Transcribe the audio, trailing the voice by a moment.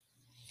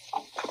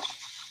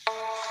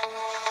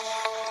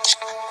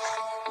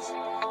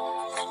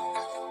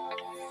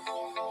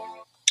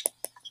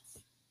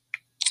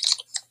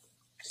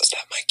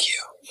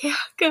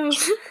Go.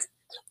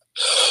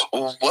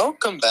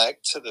 Welcome back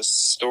to the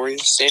story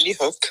of Sandy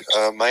Hook.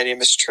 My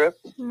name is Trip.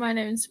 My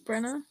name is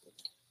Brenna.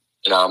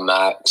 And I'm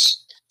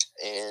Max.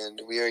 And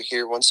we are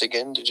here once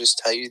again to just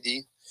tell you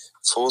the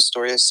full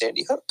story of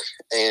Sandy Hook.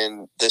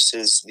 And this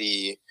is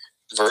the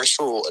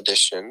virtual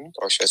edition,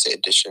 or should I say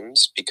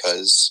editions,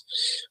 because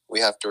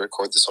we have to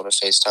record this on a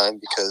FaceTime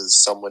because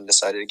someone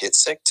decided to get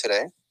sick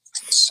today.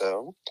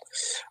 So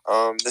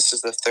this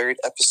is the third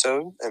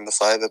episode in the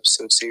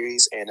 5-episode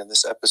series, and in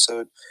this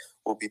episode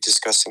we'll be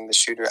discussing the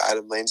shooter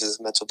Adam Lanza's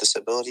mental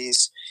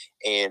disabilities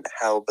and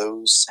how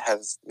those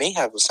may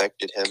have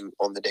affected him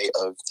on the day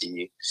of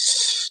the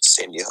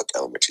Sandy Hook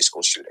Elementary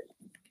School shooting.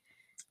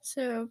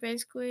 So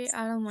basically,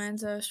 Adam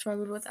Lanza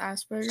struggled with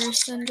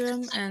Asperger's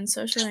syndrome and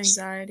social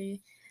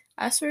anxiety.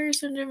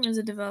 Asperger's syndrome is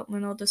a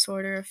developmental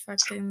disorder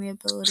affecting the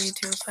ability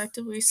to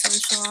effectively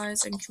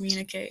socialize and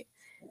communicate.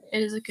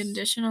 It is a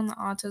condition on the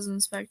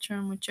autism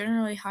spectrum with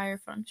generally higher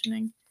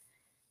functioning.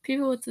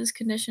 People with this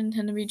condition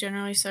tend to be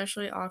generally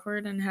socially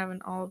awkward and have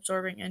an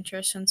all-absorbing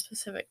interest in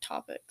specific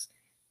topics.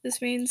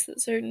 This means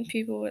that certain topics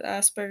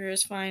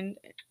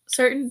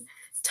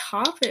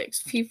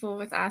people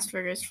with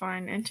Asperger's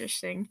find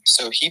interesting.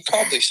 So he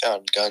probably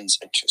found guns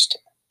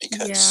interesting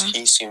because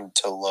he seemed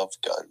to love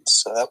guns.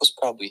 So that was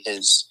probably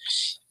his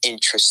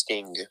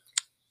interesting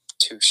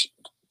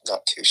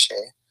not touche.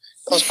 That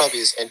was probably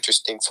his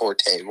interesting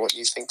forte. Wouldn't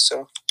you think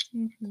so?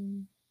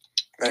 Mm-hmm.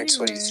 Max,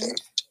 what do you think?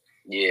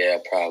 Yeah,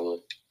 probably.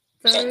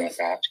 Something like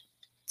that.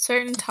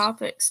 Certain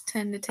topics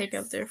tend to take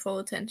up their full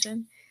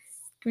attention.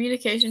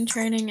 Communication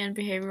training and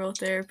behavioral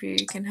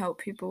therapy can help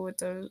people with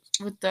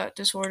that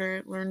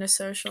disorder learn to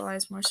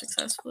socialize more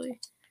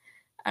successfully.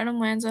 Adam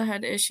Lanza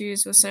had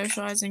issues with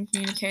socializing,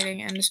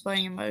 communicating, and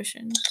displaying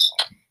emotions.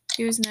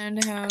 He was known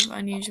to have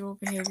unusual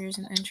behaviors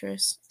and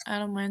interests.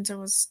 Adam Lanza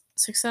was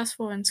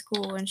successful in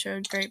school and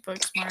showed great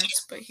book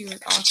smarts, but he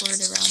was awkward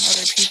around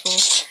other people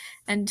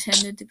and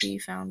tended to be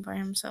found by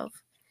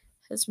himself.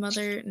 His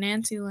mother,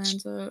 Nancy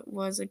Lanza,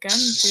 was a gun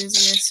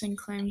enthusiast and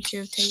claimed to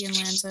have taken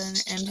Lanza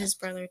and his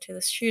brother to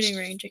the shooting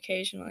range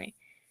occasionally.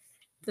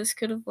 This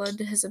could have led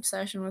to his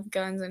obsession with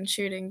guns and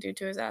shooting due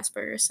to his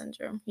Asperger's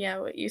syndrome. Yeah,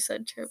 what you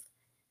said, Trip.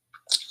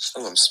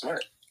 Oh, I'm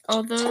smart.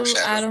 Although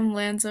Adam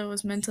Lanza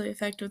was mentally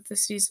affected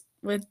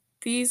with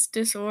these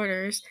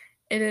disorders,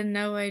 it in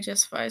no way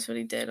justifies what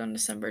he did on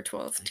December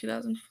 12th,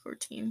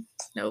 2014.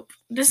 Nope.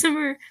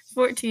 December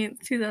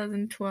 14th,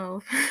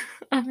 2012.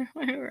 Other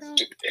way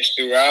around.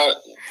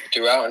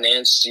 Throughout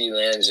Nancy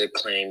Lanza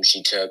claimed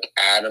she took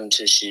Adam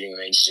to shooting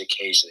ranges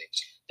occasionally.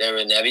 There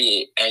were never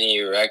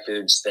any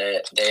records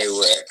that they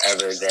were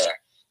ever there.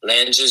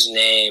 Lanza's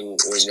name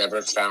was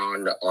never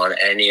found on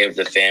any of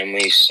the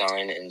family's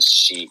sign-in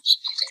sheets.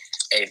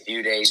 A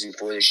few days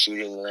before the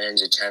shooting,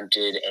 Lanza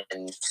attempted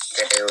and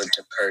failed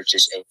to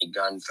purchase a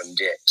gun from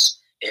Dick's.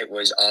 It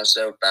was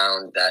also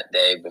found that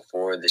day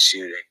before the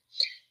shooting.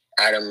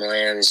 Adam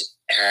Lanza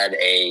had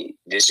a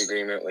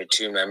disagreement with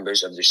two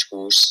members of the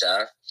school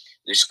staff,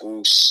 the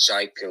school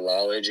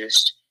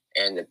psychologist,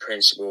 and the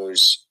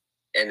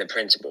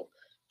principal.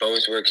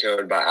 Both were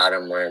killed by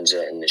Adam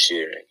Lanza in the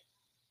shooting.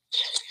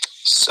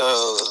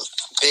 So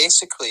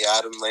basically,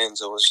 Adam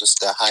Lanza was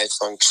just a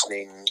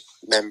high-functioning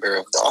member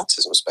of the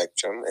autism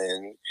spectrum,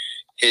 and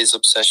his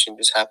obsession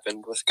just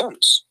happened with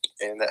guns.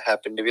 And that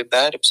happened to be a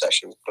bad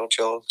obsession, don't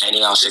y'all? And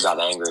he also got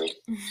angry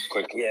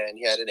quickly. Yeah, and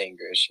he had an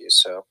anger issue,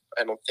 so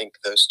I don't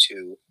think those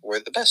two were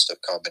the best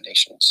of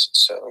combinations.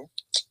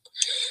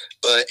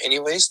 But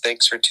anyways,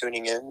 thanks for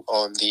tuning in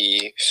on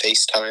the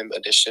FaceTime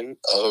edition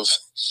of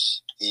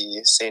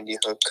the Sandy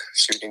Hook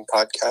shooting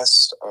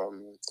podcast.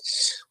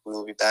 We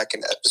will be back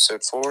in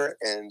episode 4,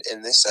 and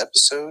in this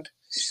episode,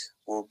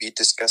 we'll be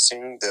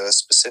discussing the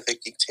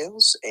specific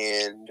details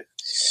and,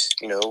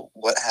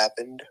 what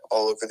happened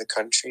all over the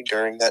country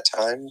during that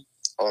time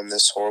on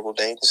this horrible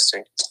day in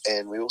history.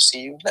 And we will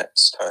see you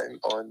next time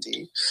on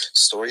the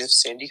story of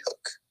Sandy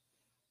Hook.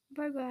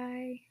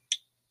 Bye-bye.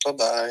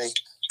 Bye-bye.